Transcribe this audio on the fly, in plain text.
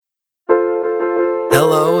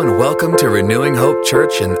Hello and welcome to Renewing Hope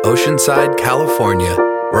Church in Oceanside, California,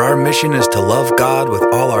 where our mission is to love God with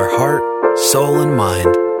all our heart, soul, and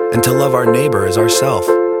mind, and to love our neighbor as ourselves.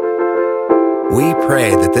 We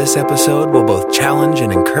pray that this episode will both challenge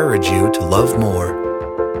and encourage you to love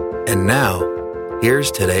more. And now,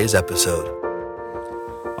 here's today's episode.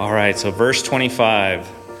 All right, so verse 25.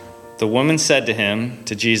 The woman said to him,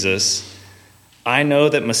 to Jesus, "I know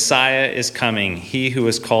that Messiah is coming, he who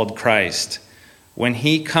is called Christ. When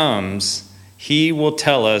he comes, he will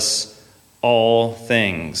tell us all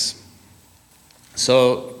things."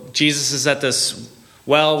 So Jesus is at this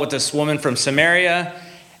well with this woman from Samaria,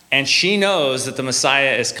 and she knows that the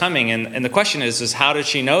Messiah is coming. And the question is how did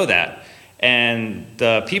she know that? And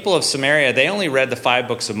the people of Samaria, they only read the 5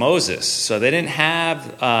 books of Moses. So they didn't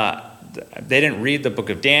read the book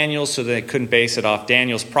of Daniel, so they couldn't base it off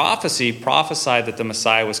Daniel's prophecy, prophesied that the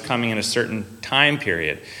Messiah was coming in a certain time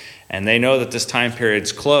period. And they know that this time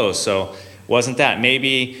period's close, so wasn't that.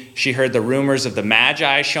 Maybe she heard the rumors of the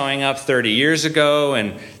Magi showing up 30 years ago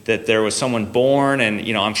and that there was someone born, and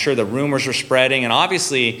I'm sure the rumors were spreading. And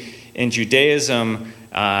obviously in Judaism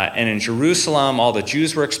and in Jerusalem, all the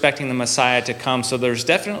Jews were expecting the Messiah to come, so there's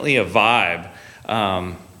definitely a vibe.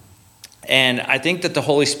 And I think that the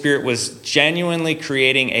Holy Spirit was genuinely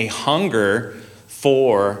creating a hunger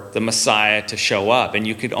for the Messiah to show up, and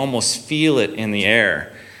you could almost feel it in the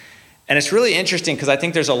air. And it's really interesting because I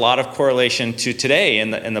think there's a lot of correlation to today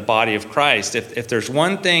in the body of Christ. If there's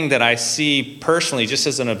one thing that I see personally, just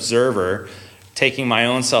as an observer, taking my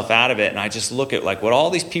own self out of it, and I just look at what all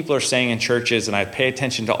these people are saying in churches, and I pay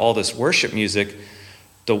attention to all this worship music,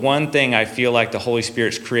 the one thing I feel like the Holy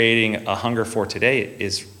Spirit's creating a hunger for today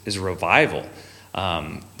is revival.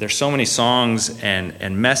 There's so many songs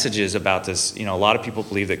and messages about this. A lot of people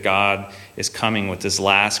believe that God is coming with this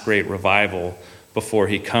last great revival before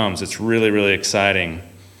he comes. It's really, really exciting.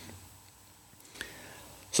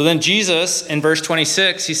 So then Jesus, in verse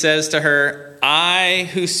 26, he says to her, "I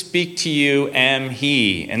who speak to you am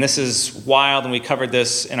he." And this is wild, and we covered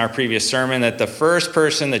this in our previous sermon, that the first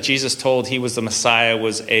person that Jesus told he was the Messiah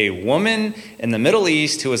was a woman in the Middle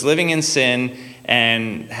East who was living in sin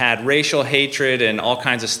and had racial hatred and all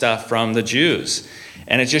kinds of stuff from the Jews.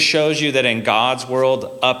 And it just shows you that in God's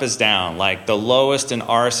world, up is down. Like the lowest in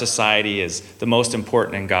our society is the most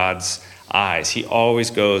important in God's eyes. He always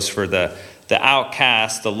goes for the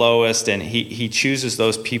outcast, the lowest, and he chooses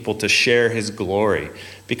those people to share his glory.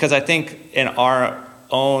 Because I think in our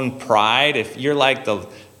own pride, if you're like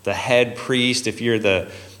the head priest, if you're the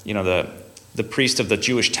priest of the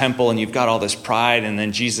Jewish temple, and you've got all this pride, and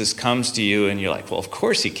then Jesus comes to you and you're like, well, of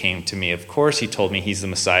course he came to me. Of course he told me he's the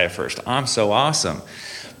Messiah first. I'm so awesome.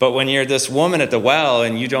 But when you're this woman at the well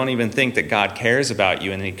and you don't even think that God cares about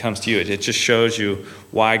you and he comes to you, it just shows you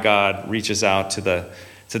why God reaches out to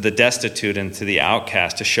the destitute and to the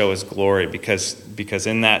outcast to show his glory, because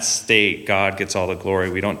in that state, God gets all the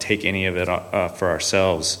glory. We don't take any of it for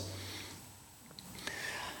ourselves.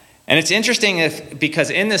 And it's interesting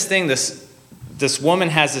because in this thing, this woman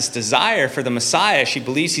has this desire for the Messiah. She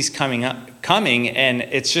believes he's coming, and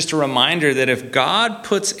it's just a reminder that if God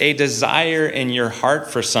puts a desire in your heart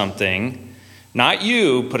for something, not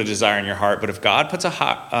you put a desire in your heart, but if God puts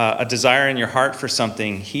a desire in your heart for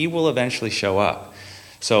something, he will eventually show up.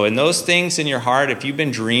 So in those things in your heart, if you've been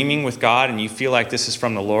dreaming with God and you feel like this is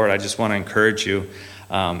from the Lord, I just want to encourage you.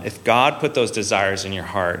 If God put those desires in your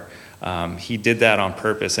heart, he did that on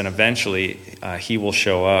purpose, and eventually he will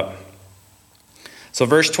show up. So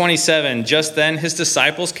verse 27, just then his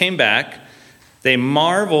disciples came back. They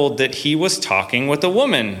marveled that he was talking with a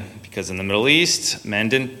woman, because in the Middle East, men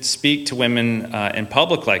didn't speak to women in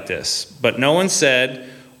public like this. But no one said,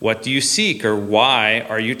 "What do you seek?" or "Why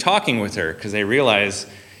are you talking with her?" Because they realize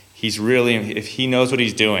if he knows what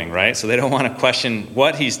he's doing, right? So they don't want to question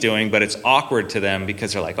what he's doing, but it's awkward to them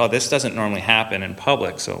because they're like, oh, this doesn't normally happen in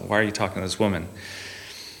public, so why are you talking to this woman?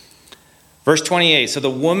 Verse 28, so the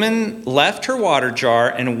woman left her water jar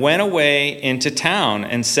and went away into town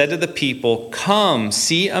and said to the people, "Come,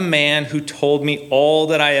 see a man who told me all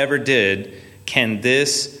that I ever did. Can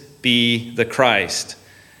this be the Christ?"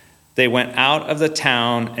 They went out of the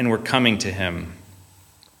town and were coming to him.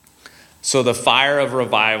 So the fire of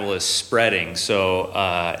revival is spreading. So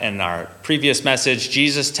in our previous message,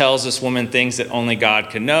 Jesus tells this woman things that only God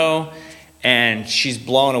can know. And she's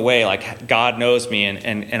blown away, like, God knows me.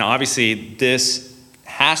 And obviously this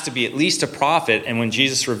has to be at least a prophet. And when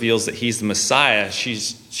Jesus reveals that he's the Messiah,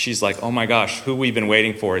 she's like, oh my gosh, who we've been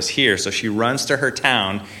waiting for is here. So she runs to her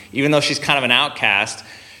town, even though she's kind of an outcast.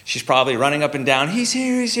 She's probably running up and down, he's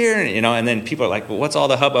here, and then people are like, well, what's all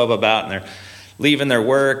the hubbub about? And they're leaving their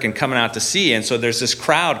work and coming out to see. And so there's this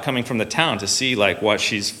crowd coming from the town to see like what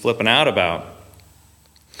she's flipping out about.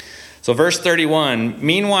 So verse 31,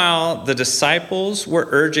 meanwhile, the disciples were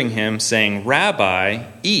urging him, saying, Rabbi,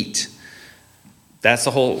 eat. That's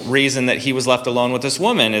the whole reason that he was left alone with this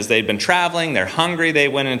woman, is they'd been traveling, they're hungry, they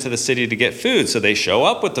went into the city to get food. So they show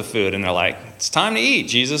up with the food and they're like, it's time to eat,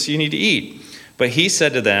 Jesus, you need to eat. But he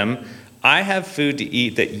said to them, I have food to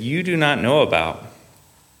eat that you do not know about.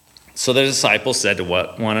 So the disciples said to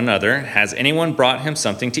one another, has anyone brought him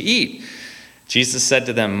something to eat? Jesus said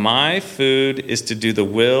to them, my food is to do the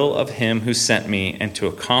will of him who sent me and to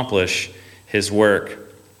accomplish his work.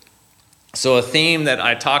 So a theme that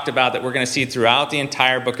I talked about that we're going to see throughout the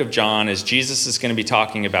entire book of John is Jesus is going to be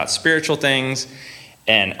talking about spiritual things,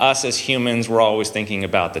 and us as humans, we're always thinking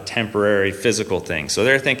about the temporary physical things. So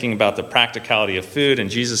they're thinking about the practicality of food, and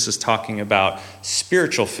Jesus is talking about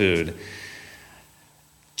spiritual food.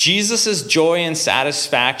 Jesus' joy and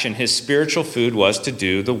satisfaction, his spiritual food, was to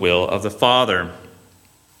do the will of the Father,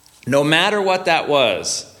 no matter what that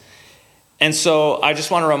was. And so I just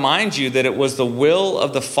want to remind you that it was the will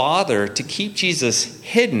of the Father to keep Jesus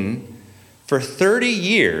hidden for 30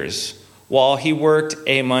 years while he worked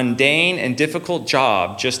a mundane and difficult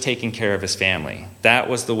job just taking care of his family. That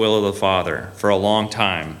was the will of the Father for a long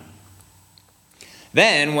time.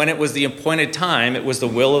 Then, when it was the appointed time, it was the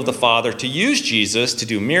will of the Father to use Jesus to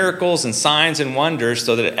do miracles and signs and wonders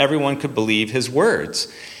so that everyone could believe his words.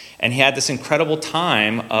 And he had this incredible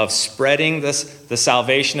time of spreading the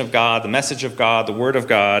salvation of God, the message of God, the word of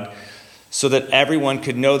God, so that everyone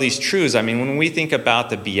could know these truths. I mean, when we think about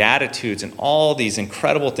the Beatitudes and all these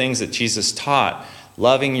incredible things that Jesus taught,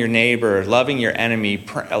 loving your neighbor, loving your enemy,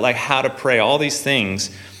 like how to pray, all these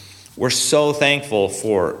things, we're so thankful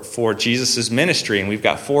for Jesus' ministry, and we've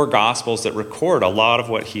got 4 Gospels that record a lot of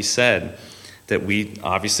what he said that we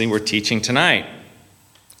obviously were teaching tonight.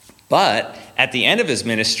 But at the end of his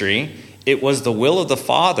ministry, it was the will of the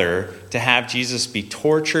Father to have Jesus be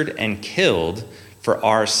tortured and killed for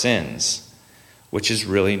our sins, which is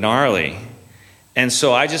really gnarly. And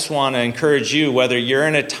so I just want to encourage you, whether you're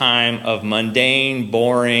in a time of mundane,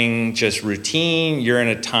 boring, just routine, you're in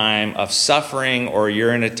a time of suffering, or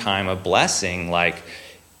you're in a time of blessing, like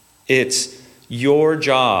it's your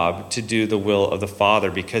job to do the will of the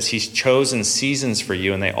Father because he's chosen seasons for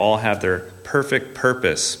you and they all have their perfect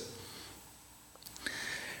purpose.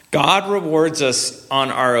 God rewards us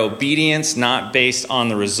on our obedience, not based on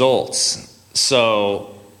the results.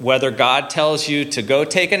 So whether God tells you to go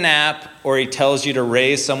take a nap or he tells you to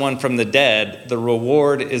raise someone from the dead, the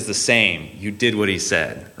reward is the same. You did what he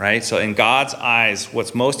said, right? So in God's eyes,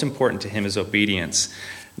 what's most important to him is obedience,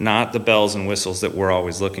 not the bells and whistles that we're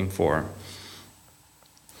always looking for.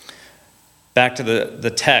 Back to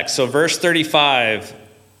the text. So verse 35,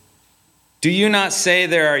 do you not say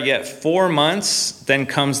there are yet 4 months, then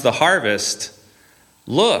comes the harvest?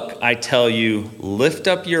 Look, I tell you, lift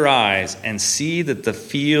up your eyes and see that the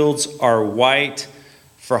fields are white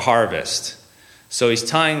for harvest. So he's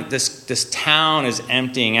telling this town is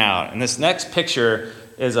emptying out. And this next picture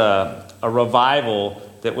is a revival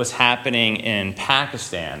that was happening in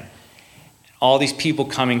Pakistan. All these people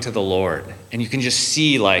coming to the Lord. And you can just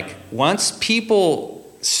see, like, once people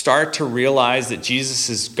start to realize that Jesus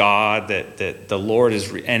is God, that the Lord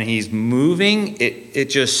is, and he's moving,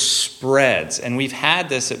 it just spreads. And we've had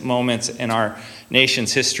this at moments in our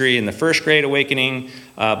nation's history, in the First Great Awakening,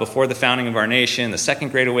 before the founding of our nation, the Second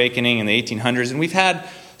Great Awakening in the 1800s, and we've had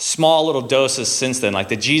small little doses since then. Like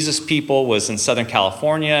the Jesus People was in Southern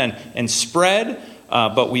California and spread,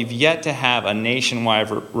 but we've yet to have a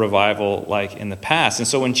nationwide revival like in the past. And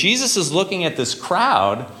so when Jesus is looking at this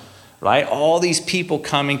crowd, right, all these people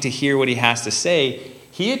coming to hear what he has to say,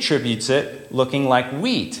 he attributes it looking like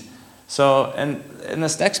wheat. So, and in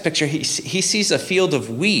this next picture, he sees a field of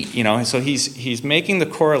wheat, and so he's making the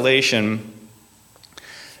correlation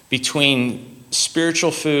between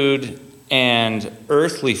spiritual food and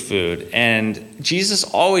earthly food. And Jesus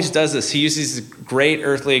always does this. He uses great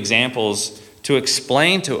earthly examples to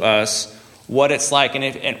explain to us what it's like.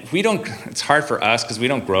 And we don't, it's hard for us because we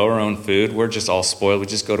don't grow our own food. We're just all spoiled. We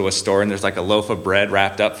just go to a store and there's like a loaf of bread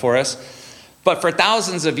wrapped up for us. But for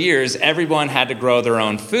thousands of years, everyone had to grow their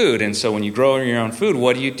own food. And so when you grow your own food,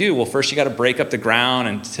 what do? Well, first you got to break up the ground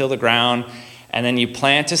and till the ground. And then you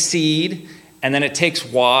plant a seed. And then it takes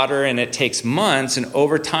water and it takes months. And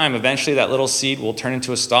over time, eventually that little seed will turn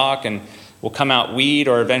into a stalk and will come out weed,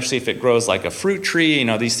 or eventually if it grows like a fruit tree,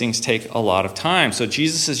 these things take a lot of time. So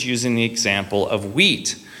Jesus is using the example of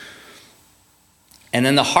wheat. And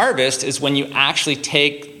then the harvest is when you actually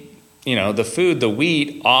take the food, the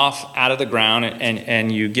wheat, off out of the ground,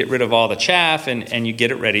 and you get rid of all the chaff, and you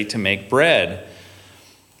get it ready to make bread.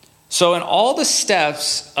 So in all the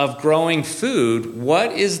steps of growing food,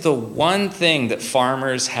 what is the one thing that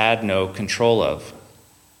farmers had no control of?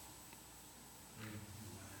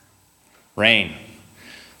 Rain.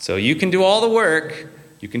 So you can do all the work,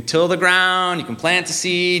 you can till the ground, you can plant the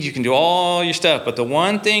seed, you can do all your stuff, but the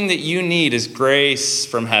one thing that you need is grace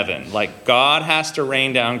from heaven. Like, God has to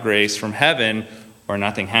rain down grace from heaven or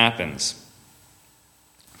nothing happens.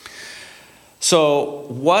 So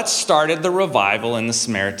what started the revival in the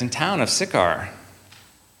Samaritan town of Sychar?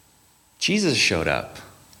 Jesus showed up.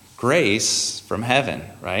 Grace from heaven,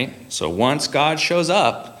 right? So once God shows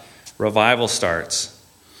up, revival starts.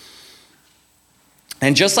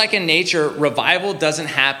 And just like in nature, revival doesn't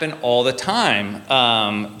happen all the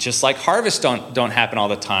time. Just like harvests don't happen all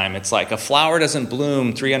the time. It's like a flower doesn't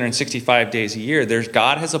bloom 365 days a year.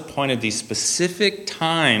 God has appointed these specific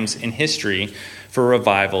times in history for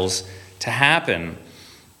revivals to happen.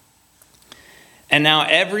 And now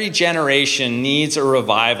every generation needs a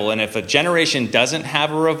revival. And if a generation doesn't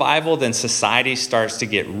have a revival, then society starts to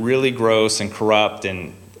get really gross and corrupt.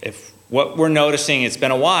 And if what we're noticing, it's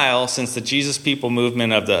been a while since the Jesus People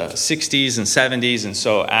movement of the 60s and 70s. And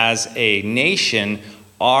so as a nation,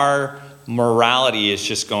 our morality is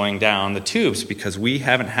just going down the tubes because we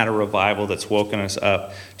haven't had a revival that's woken us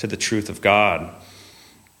up to the truth of God.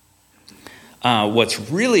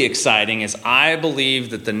 What's really exciting is I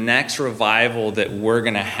believe that the next revival that we're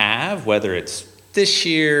going to have, whether it's this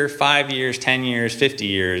year, 5 years, 10 years, 50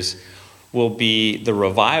 years, will be the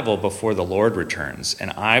revival before the Lord returns.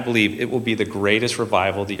 And I believe it will be the greatest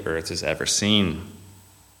revival the earth has ever seen.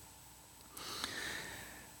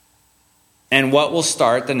 And what will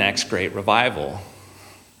start the next great revival?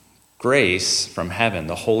 Grace from heaven.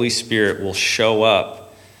 The Holy Spirit will show up.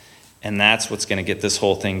 And that's what's going to get this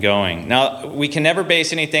whole thing going. Now, we can never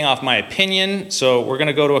base anything off my opinion, so we're going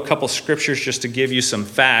to go to a couple scriptures just to give you some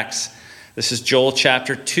facts. This is Joel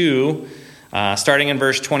chapter 2, starting in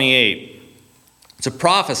verse 28. It's a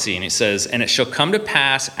prophecy, and it says, "And it shall come to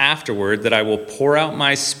pass afterward that I will pour out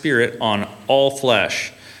my spirit on all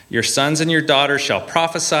flesh. Your sons and your daughters shall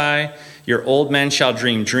prophesy, your old men shall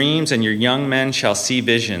dream dreams, and your young men shall see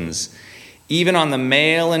visions. Even on the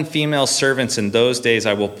male and female servants in those days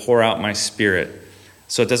I will pour out my spirit."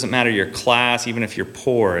 So it doesn't matter your class, even if you're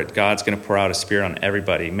poor, God's going to pour out his spirit on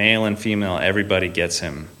everybody. Male and female, everybody gets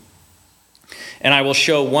him. "And I will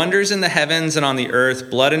show wonders in the heavens and on the earth,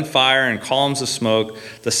 blood and fire and columns of smoke.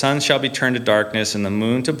 The sun shall be turned to darkness and the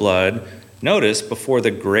moon to blood." Notice, before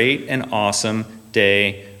the great and awesome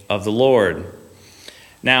day of the Lord.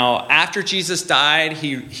 Now, after Jesus died,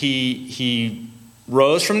 he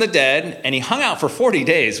rose from the dead, and he hung out for 40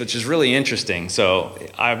 days, which is really interesting. So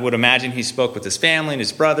I would imagine he spoke with his family and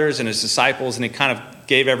his brothers and his disciples, and he kind of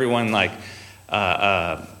gave everyone like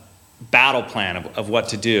a battle plan of what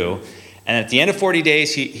to do. And at the end of 40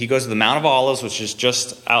 days, he goes to the Mount of Olives, which is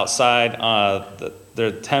just outside.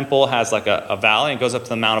 The temple has like a valley, and goes up to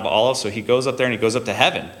the Mount of Olives. So he goes up there, and he goes up to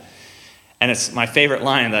heaven. And it's my favorite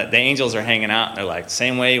line that the angels are hanging out, and they're like,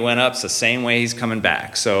 same way he went up, it's the same way he's coming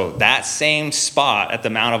back. So that same spot at the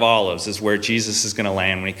Mount of Olives is where Jesus is going to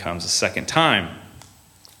land when he comes a second time.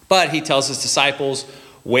 But he tells his disciples,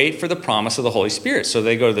 wait for the promise of the Holy Spirit. So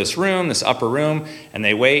they go to this room, this upper room, and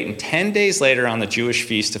they wait. And 10 days later, on the Jewish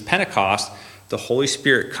feast of Pentecost, the Holy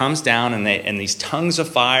Spirit comes down, and these tongues of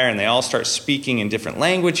fire, and they all start speaking in different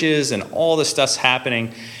languages, and all this stuff's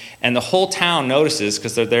happening. And the whole town notices,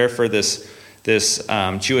 because they're there for this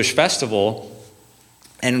Jewish festival,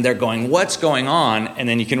 and they're going, what's going on? And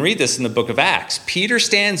then you can read this in the book of Acts. Peter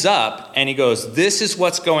stands up, and he goes, this is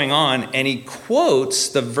what's going on. And he quotes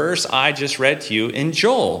the verse I just read to you in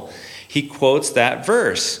Joel. He quotes that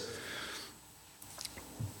verse.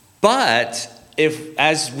 But if,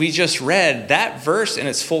 as we just read, that verse in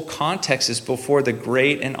its full context is before the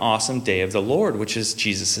great and awesome day of the Lord, which is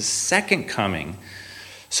Jesus' second coming.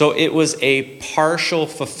 So it was a partial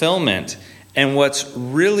fulfillment. And what's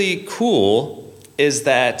really cool is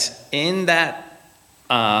that in that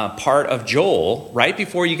part of Joel, right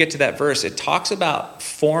before you get to that verse, it talks about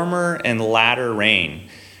former and latter rain.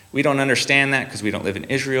 We don't understand that because we don't live in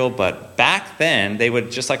Israel, but back then, they would,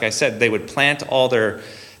 just like I said, they would plant all their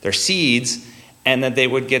seeds, and then they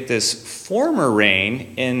would get this former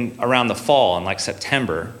rain in around the fall, in like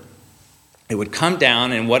September. It would come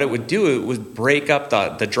down, and what it would do, it would break up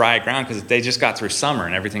the dry ground, because they just got through summer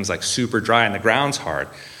and everything's like super dry and the ground's hard.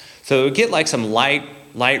 So it would get like some light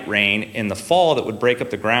rain in the fall that would break up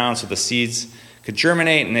the ground so the seeds could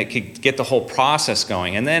germinate and it could get the whole process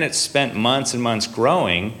going. And then it spent months and months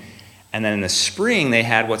growing, And then in the spring, they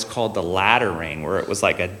had what's called the latter rain, where it was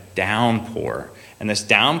like a downpour. And this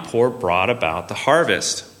downpour brought about the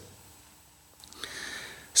harvest.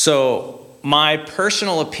 So my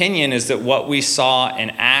personal opinion is that what we saw in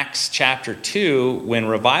Acts chapter 2 when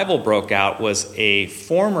revival broke out was a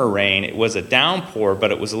former rain. It was a downpour,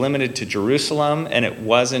 but it was limited to Jerusalem, and it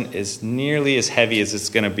wasn't as nearly as heavy as it's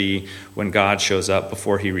going to be when God shows up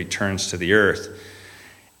before he returns to the earth.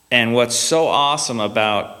 And what's so awesome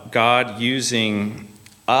about God using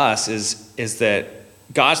us is that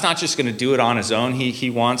God's not just going to do it on his own. He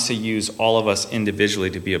wants to use all of us individually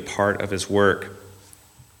to be a part of his work.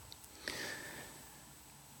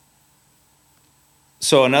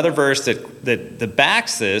 So another verse that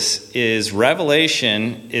backs this is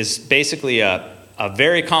Revelation is basically a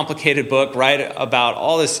very complicated book, right, about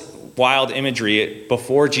all this wild imagery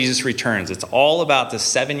before Jesus returns. It's all about the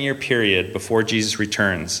 7-year period before Jesus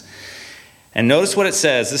returns. And notice what it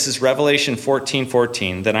says. This is Revelation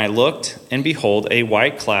 14:14. Then I looked, and behold, a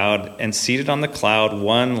white cloud, and seated on the cloud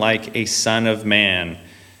one like a son of man,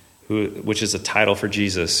 which is a title for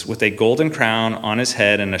Jesus, with a golden crown on his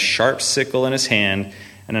head and a sharp sickle in his hand.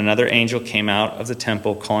 And another angel came out of the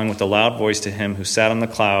temple, calling with a loud voice to him who sat on the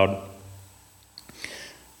cloud,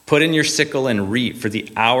 "Put in your sickle and reap, for the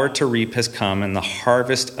hour to reap has come, and the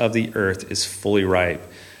harvest of the earth is fully ripe."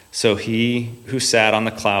 So he who sat on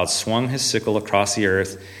the cloud swung his sickle across the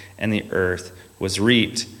earth, and the earth was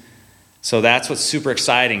reaped. So that's what's super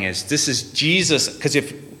exciting is this is Jesus, because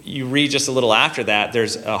if you read just a little after that,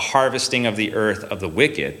 there's a harvesting of the earth of the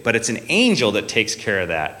wicked, but it's an angel that takes care of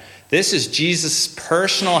that. This is Jesus'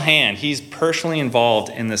 personal hand. He's personally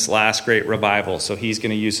involved in this last great revival. So he's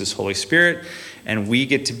going to use his Holy Spirit, and we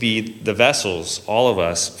get to be the vessels, all of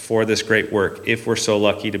us, for this great work, if we're so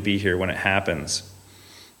lucky to be here when it happens.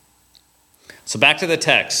 So back to the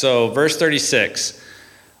text. So verse 36.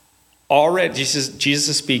 Already, Jesus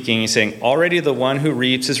is speaking. He's saying, already the one who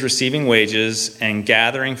reaps is receiving wages and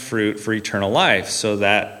gathering fruit for eternal life, so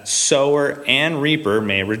that sower and reaper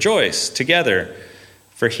may rejoice together.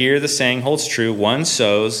 For here the saying holds true, one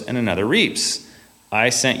sows and another reaps. I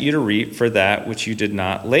sent you to reap for that which you did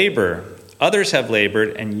not labor. Others have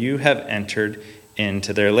labored, and you have entered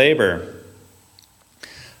into their labor.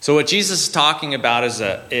 So what Jesus is talking about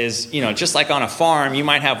is just like on a farm, you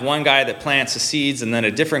might have one guy that plants the seeds and then a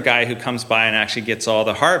different guy who comes by and actually gets all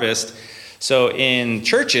the harvest. So in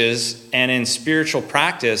churches and in spiritual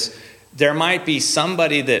practice, there might be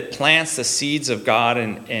somebody that plants the seeds of God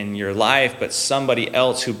in your life, but somebody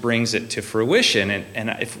else who brings it to fruition. And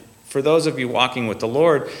if for those of you walking with the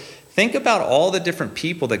Lord, think about all the different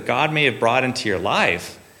people that God may have brought into your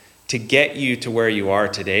life to get you to where you are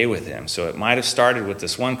today with him. So it might have started with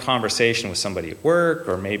this one conversation with somebody at work,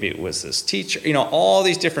 or maybe it was this teacher, all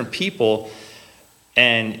these different people.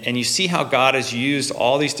 And you see how God has used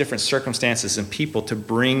all these different circumstances and people to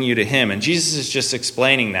bring you to him. And Jesus is just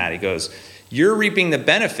explaining that. He goes, you're reaping the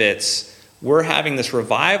benefits. We're having this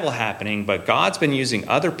revival happening, but God's been using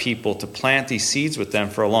other people to plant these seeds with them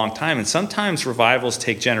for a long time. And sometimes revivals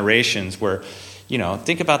take generations where,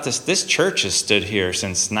 think about this. This church has stood here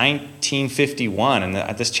since 1951,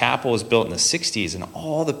 and this chapel was built in the 60s, and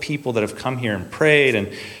all the people that have come here and prayed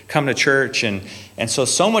and come to church. And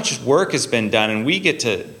so much work has been done, and we get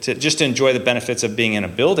to just enjoy the benefits of being in a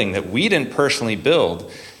building that we didn't personally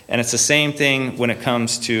build. And it's the same thing when it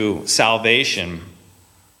comes to salvation.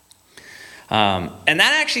 And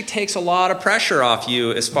that actually takes a lot of pressure off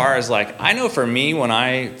you as far as I know for me, when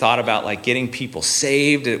I thought about getting people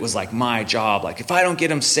saved, it was my job. If I don't get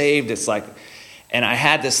them saved, it's and I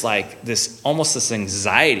had this almost this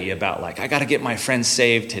anxiety about I got to get my friends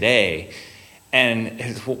saved today.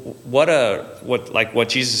 And what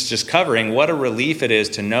Jesus is just covering, what a relief it is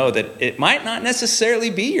to know that it might not necessarily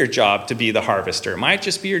be your job to be the harvester. It might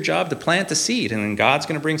just be your job to plant the seed, and then God's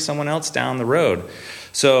going to bring someone else down the road.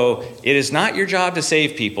 So it is not your job to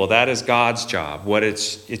save people. That is God's job. What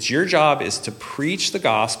it's your job is to preach the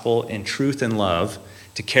gospel in truth and love,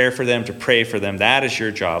 to care for them, to pray for them. That is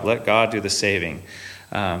your job. Let God do the saving.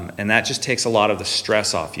 And that just takes a lot of the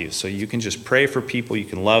stress off you. So you can just pray for people. You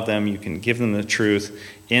can love them. You can give them the truth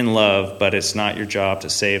in love, but it's not your job to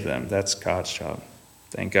save them. That's God's job.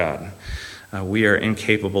 Thank God. We are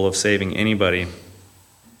incapable of saving anybody.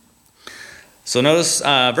 So notice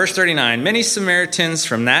verse 39, many Samaritans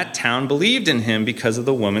from that town believed in him because of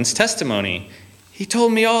the woman's testimony. He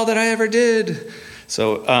told me all that I ever did.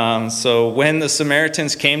 So when the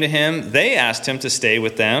Samaritans came to him, they asked him to stay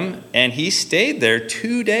with them, and he stayed there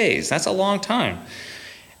 2 days. That's a long time.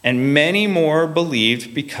 And many more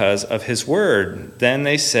believed because of his word. Then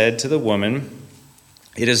they said to the woman,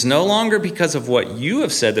 It is no longer because of what you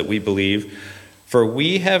have said that we believe, for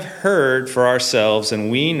we have heard for ourselves,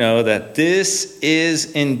 and we know that this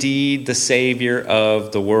is indeed the Savior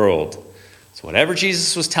of the world. So whatever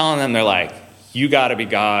Jesus was telling them, they're like, you got to be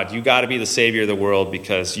God. You got to be the Savior of the world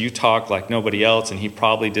because you talk like nobody else, and he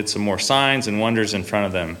probably did some more signs and wonders in front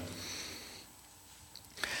of them.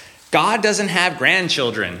 God doesn't have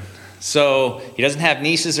grandchildren. So he doesn't have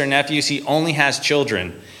nieces or nephews. He only has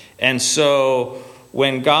children. And so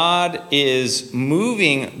when God is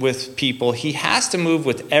moving with people, he has to move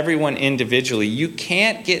with everyone individually. You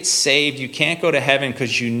can't get saved. You can't go to heaven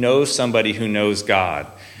because you know somebody who knows God.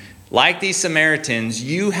 Like these Samaritans,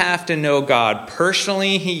 you have to know God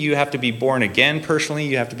personally. You have to be born again personally.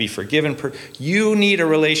 You have to be forgiven. You need a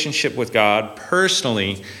relationship with God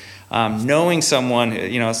personally. Knowing someone,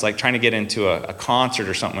 it's like trying to get into a concert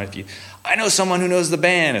or something. I know someone who knows the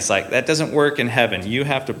band. It's like, that doesn't work in heaven. You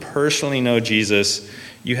have to personally know Jesus.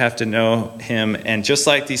 You have to know him. And just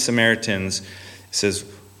like these Samaritans, it says,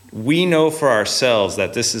 we know for ourselves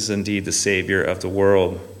that this is indeed the Savior of the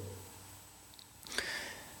world.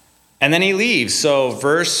 And then he leaves. So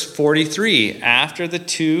verse 43, after the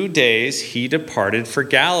 2 days, he departed for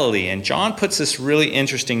Galilee. And John puts this really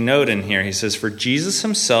interesting note in here. He says, for Jesus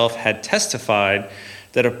himself had testified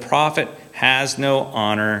that a prophet has no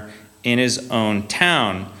honor in his own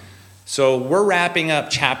town. So we're wrapping up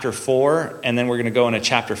chapter 4, and then we're going to go into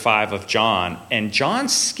chapter 5 of John. And John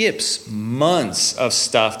skips months of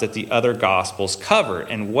stuff that the other Gospels cover.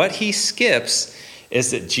 And what he skips is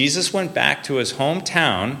that Jesus went back to his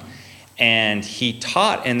hometown, and he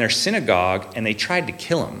taught in their synagogue, and they tried to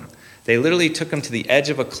kill him. They literally took him to the edge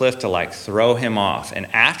of a cliff to throw him off. And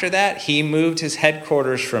after that, he moved his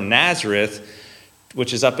headquarters from Nazareth,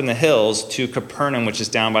 which is up in the hills, to Capernaum, which is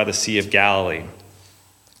down by the Sea of Galilee.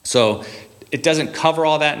 So it doesn't cover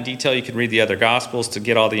all that in detail. You can read the other Gospels to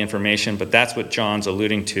get all the information, but that's what John's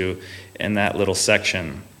alluding to in that little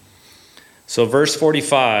section. So verse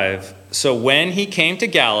 45, so when he came to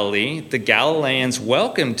Galilee, the Galileans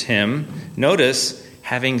welcomed him, notice,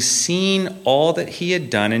 having seen all that he had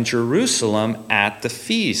done in Jerusalem at the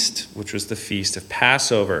feast, which was the feast of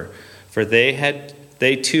Passover, for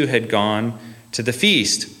they too had gone to the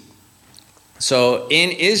feast. So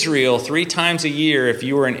in Israel, 3 times a year, if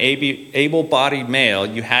you were an able-bodied male,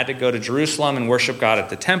 you had to go to Jerusalem and worship God at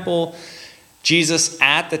the temple. Jesus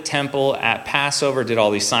at the temple at Passover did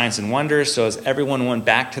all these signs and wonders. So as everyone went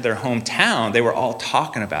back to their hometown, they were all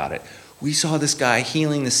talking about it. We saw this guy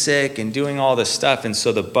healing the sick and doing all this stuff. And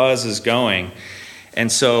so the buzz is going.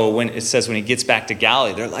 And so when it says when he gets back to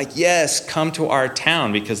Galilee, they're like, yes, come to our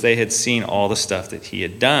town, because they had seen all the stuff that he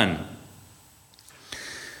had done.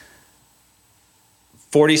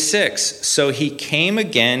 46, so he came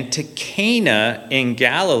again to Cana in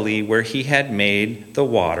Galilee, where he had made the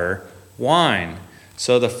water wine.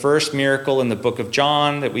 So the first miracle in the book of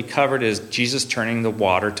John that we covered is Jesus turning the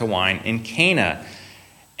water to wine in Cana.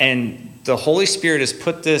 And the Holy Spirit has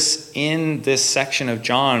put this in this section of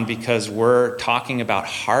John because we're talking about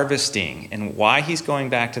harvesting. And why he's going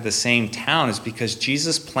back to the same town is because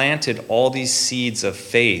Jesus planted all these seeds of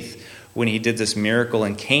faith when he did this miracle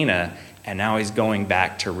in Cana, and now he's going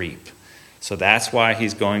back to reap. So that's why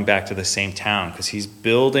he's going back to the same town, because he's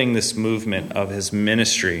building this movement of his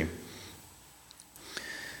ministry.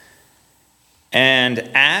 And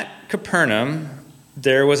at Capernaum,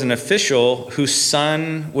 there was an official whose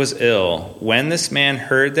son was ill. When this man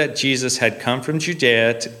heard that Jesus had come from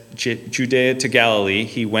Judea to Galilee,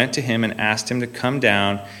 he went to him and asked him to come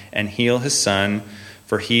down and heal his son,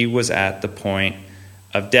 for he was at the point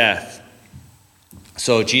of death.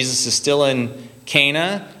 So Jesus is still in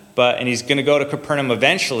Cana, and he's going to go to Capernaum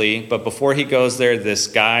eventually. But before he goes there, this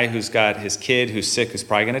guy who's got his kid who's sick, who's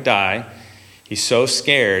probably going to die, he's so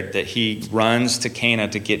scared that he runs to Cana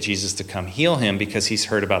to get Jesus to come heal him because he's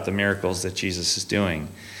heard about the miracles that Jesus is doing.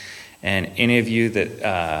 And any of you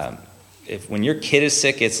that, when your kid is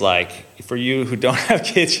sick, it's like, for you who don't have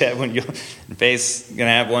kids yet, when you're going to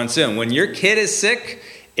have one soon, when your kid is sick,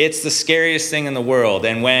 it's the scariest thing in the world.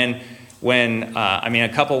 And when a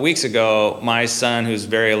couple of weeks ago, my son, who's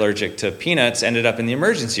very allergic to peanuts, ended up in the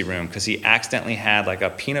emergency room because he accidentally had a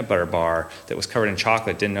peanut butter bar that was covered in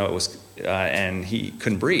chocolate, didn't know it was, and he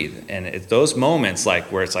couldn't breathe. And it's those moments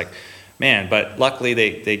where it's man, but luckily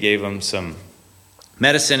they gave him some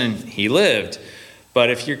medicine and he lived. But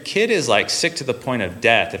if your kid is sick to the point of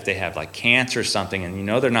death, if they have cancer or something, and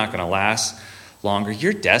they're not going to last longer,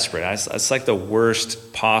 you're desperate. It's the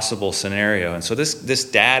worst possible scenario. And so this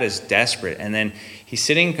dad is desperate. And then He's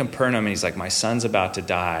sitting in Capernaum and he's like, my son's about to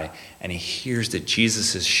die. And he hears that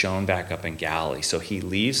Jesus is shown back up in Galilee. So he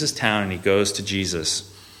leaves his town and he goes to Jesus.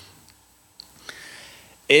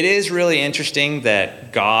 It is really interesting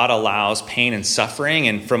that God allows pain and suffering.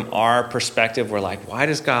 And from our perspective, we're like, why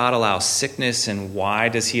does God allow sickness and why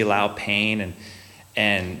does he allow pain?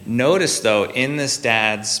 And notice, though, in this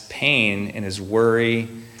dad's pain and his worry,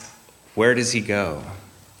 where does he go?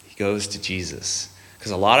 He goes to Jesus.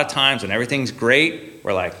 Because a lot of times when everything's great,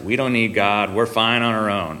 we're like, we don't need God. We're fine on our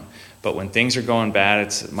own. But when things are going bad,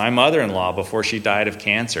 it's my mother-in-law, before she died of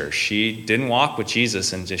cancer, she didn't walk with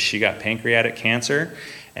Jesus and she got pancreatic cancer.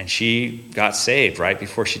 And she got saved right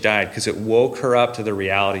before she died because it woke her up to the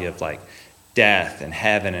reality of like death and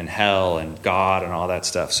heaven and hell and God and all that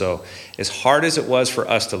stuff. So as hard as it was for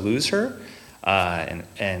us to lose her,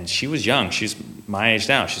 and she was young. She's my age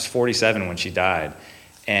now. She's 47 when she died.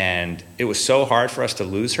 And it was so hard for us to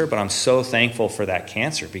lose her, but I'm so thankful for that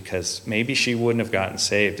cancer because maybe she wouldn't have gotten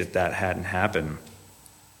saved if that hadn't happened.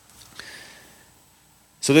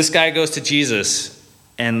 So this guy goes to Jesus.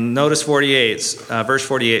 And notice verse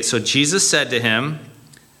 48. So Jesus said to him,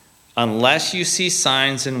 unless you see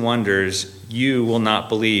signs and wonders, you will not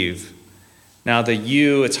believe. Now the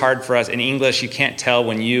you, it's hard for us. In English, you can't tell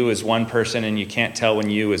when you is one person and you can't tell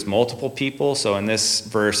when you is multiple people. So in this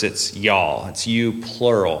verse, it's y'all. It's you,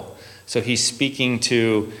 plural. So he's speaking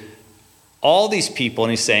to all these people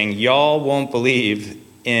and he's saying, y'all won't believe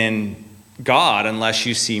in God unless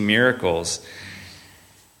you see miracles.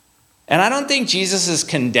 And I don't think Jesus is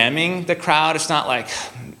condemning the crowd. It's not like,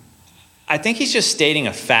 I think he's just stating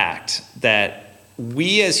a fact that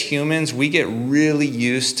we as humans, we get really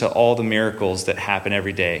used to all the miracles that happen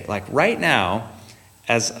every day. Like right now,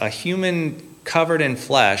 as a human covered in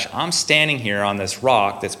flesh, I'm standing here on this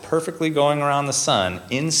rock that's perfectly going around the sun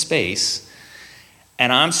in space,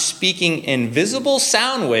 and I'm speaking invisible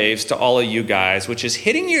sound waves to all of you guys, which is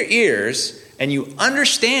hitting your ears, and you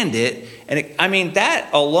understand it. And that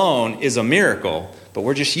alone is a miracle, but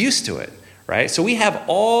we're just used to it, right? So we have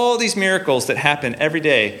all these miracles that happen every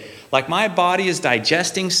day. Like my body is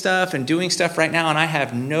digesting stuff and doing stuff right now, and I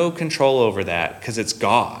have no control over that because it's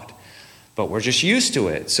God. But we're just used to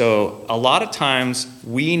it. So a lot of times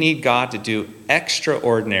we need God to do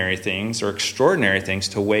extraordinary things or extraordinary things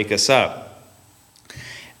to wake us up.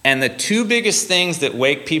 And the two biggest things that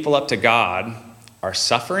wake people up to God are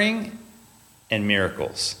suffering and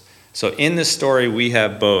miracles. So in this story, we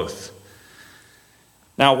have both.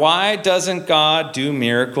 Now, why doesn't God do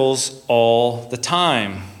miracles all the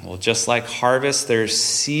time? Well, just like harvest, there's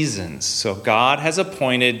seasons. So God has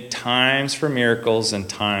appointed times for miracles and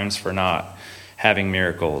times for not having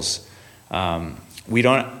miracles. We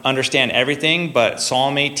don't understand everything, but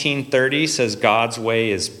Psalm 18:30 says God's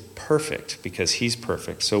way is perfect because he's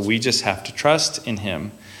perfect. So we just have to trust in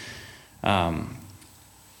him.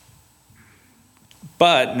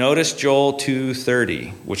 But notice Joel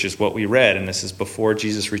 2:30, which is what we read, and this is before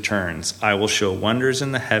Jesus returns. I will show wonders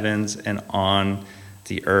in the heavens and on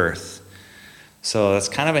the earth. So that's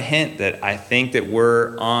kind of a hint that I think that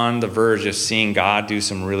we're on the verge of seeing God do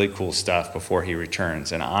some really cool stuff before he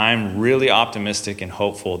returns. And I'm really optimistic and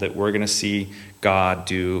hopeful that we're going to see God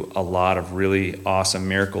do a lot of really awesome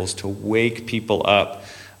miracles to wake people up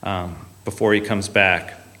before he comes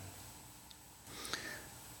back.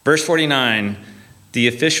 Verse 49, the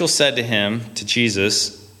official said to him, to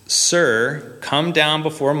Jesus, Sir, come down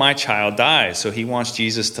before my child dies. So he wants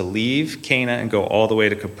Jesus to leave Cana and go all the way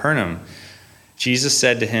to Capernaum. Jesus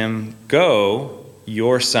said to him, Go,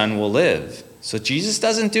 your son will live. So Jesus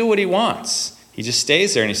doesn't do what he wants. He just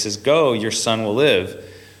stays there and he says, Go, your son will live.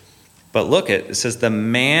 But look, it says, the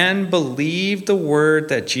man believed the word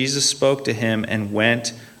that Jesus spoke to him and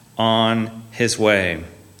went on his way.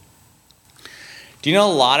 Do you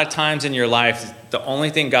know a lot of times in your life, the only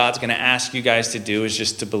thing God's going to ask you guys to do is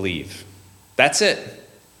just to believe. That's it.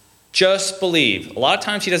 Just believe. A lot of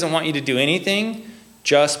times he doesn't want you to do anything.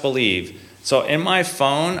 Just believe. So in my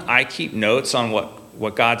phone, I keep notes on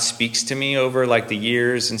what God speaks to me over like the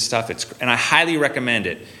years and stuff. And I highly recommend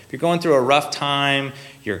it. If you're going through a rough time,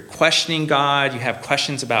 you're questioning God, you have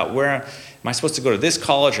questions about where am I supposed to go to this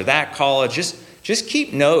college or that college, just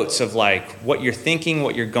keep notes of like what you're thinking,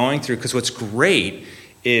 what you're going through. Because what's great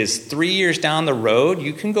is 3 years down the road,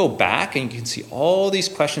 you can go back and you can see all these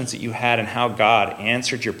questions that you had and how God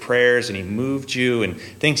answered your prayers and he moved you and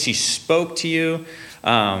things he spoke to you.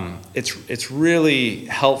 It's really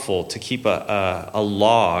helpful to keep a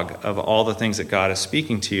log of all the things that God is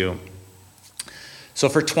speaking to you. So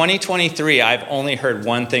for 2023, I've only heard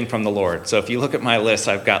one thing from the Lord. So if you look at my list,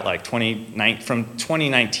 I've got like from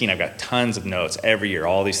 2019, I've got tons of notes every year,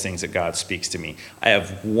 all these things that God speaks to me. I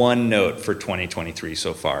have one note for 2023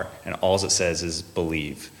 so far, and all it says is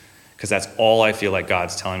believe. Because that's all I feel like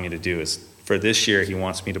God's telling me to do is for this year, he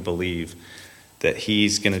wants me to believe that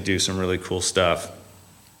he's going to do some really cool stuff.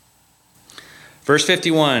 Verse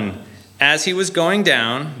 51, as he was going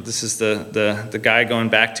down, this is the guy going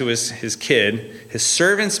back to his kid, his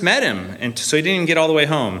servants met him, and so he didn't even get all the way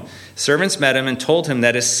home. Servants met him and told him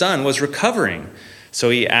that his son was recovering.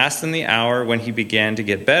 So he asked them the hour when he began to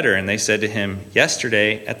get better, and they said to him,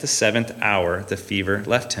 yesterday at the 7th hour the fever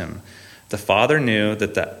left him. The father knew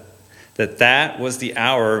that was the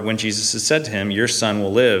hour when Jesus had said to him, your son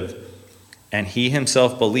will live. And he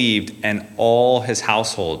himself believed, and all his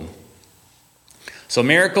household. So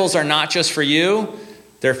miracles are not just for you.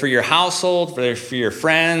 They're for your household, they're for your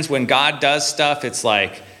friends. When God does stuff, it's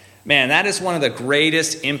like, man, that is one of the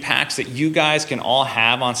greatest impacts that you guys can all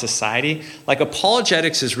have on society. Like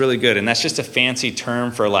apologetics is really good, and that's just a fancy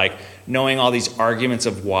term for like knowing all these arguments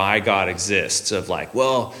of why God exists. Of like,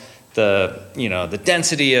 well, the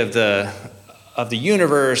density of the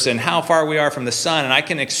universe and how far we are from the sun, and I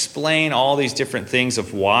can explain all these different things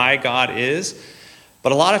of why God is.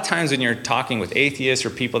 But a lot of times when you're talking with atheists or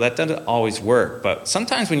people, that doesn't always work. But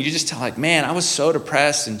sometimes when you just tell like, man, I was so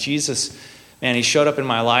depressed, and Jesus, man, he showed up in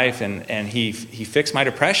my life and he fixed my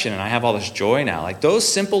depression, and I have all this joy now. Like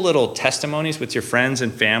those simple little testimonies with your friends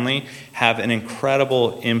and family have an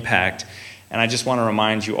incredible impact. And I just want to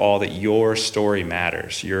remind you all that your story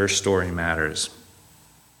matters. Your story matters.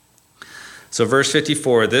 So verse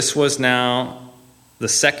 54, this was now the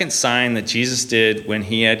second sign that Jesus did when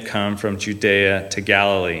he had come from Judea to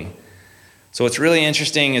Galilee. So what's really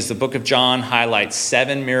interesting is the book of John highlights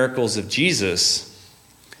 7 miracles of Jesus,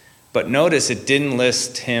 but notice it didn't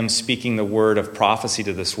list him speaking the word of prophecy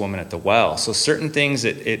to this woman at the well. So certain things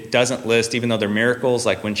it doesn't list, even though they're miracles,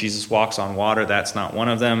 like when Jesus walks on water, that's not one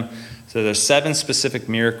of them. So there's 7 specific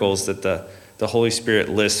miracles that the Holy Spirit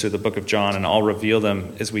lists through the book of John, and I'll reveal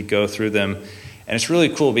them as we go through them. And it's really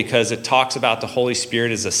cool because it talks about the Holy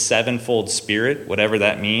Spirit as a 7-fold spirit, whatever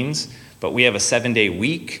that means. But we have a 7-day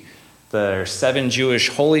week. There are 7 Jewish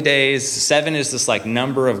holy days. 7 is this like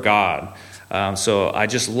number of God. So I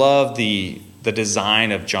just love the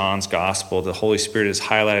design of John's gospel. The Holy Spirit has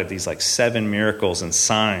highlighted these like 7 miracles and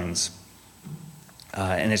signs.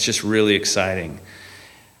 And it's just really exciting.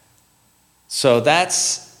 So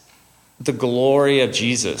that's the glory of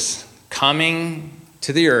Jesus coming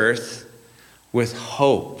to the earth with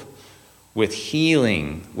hope, with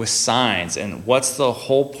healing, with signs. And what's the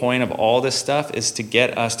whole point of all this stuff is to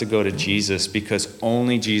get us to go to Jesus, because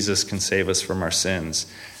only Jesus can save us from our sins.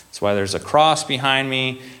 That's why there's a cross behind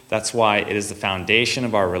me. That's why it is the foundation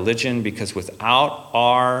of our religion, because without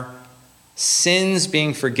our sins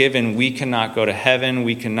being forgiven, we cannot go to heaven.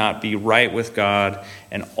 We cannot be right with God.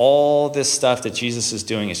 And all this stuff that Jesus is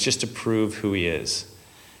doing is just to prove who he is.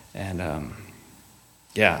 And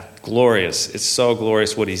glorious. It's so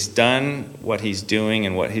glorious what he's done, what he's doing,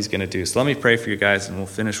 and what he's going to do. So let me pray for you guys, and we'll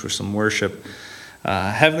finish with some worship.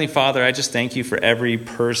 Heavenly Father, I just thank you for every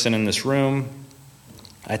person in this room.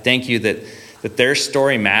 I thank you that their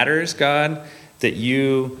story matters, God, that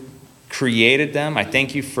you created them. I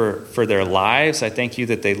thank you for their lives. I thank you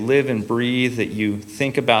that they live and breathe, that you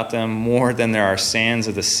think about them more than there are sands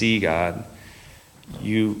of the sea, God.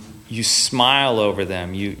 You smile over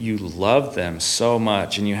them. You love them so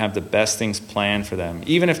much, and you have the best things planned for them.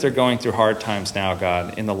 Even if they're going through hard times now,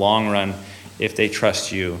 God, in the long run, if they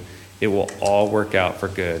trust you, it will all work out for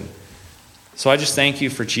good. So I just thank you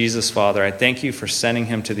for Jesus, Father. I thank you for sending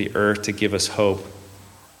him to the earth to give us hope,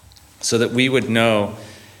 so that we would know,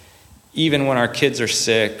 even when our kids are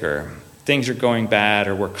sick or things are going bad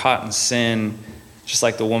or we're caught in sin, just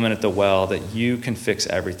like the woman at the well, that you can fix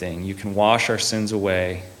everything. You can wash our sins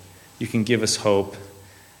away. You can give us hope,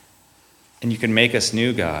 and you can make us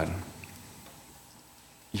new, God.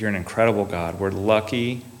 You're an incredible God. We're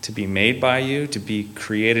lucky to be made by you, to be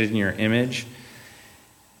created in your image.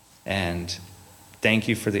 And thank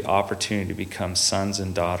you for the opportunity to become sons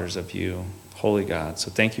and daughters of you, holy God. So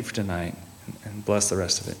thank you for tonight, and bless the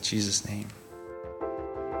rest of it. In Jesus' name.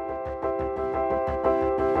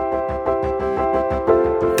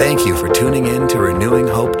 Thank you for tuning in to Renewing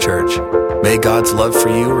Hope Church. May God's love for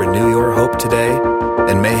you renew your hope today,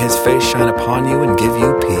 and may his face shine upon you and give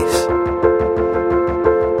you peace.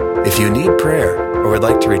 If you need prayer or would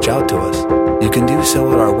like to reach out to us, you can do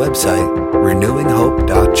so at our website,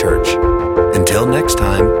 renewinghope.church. Until next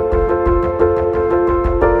time,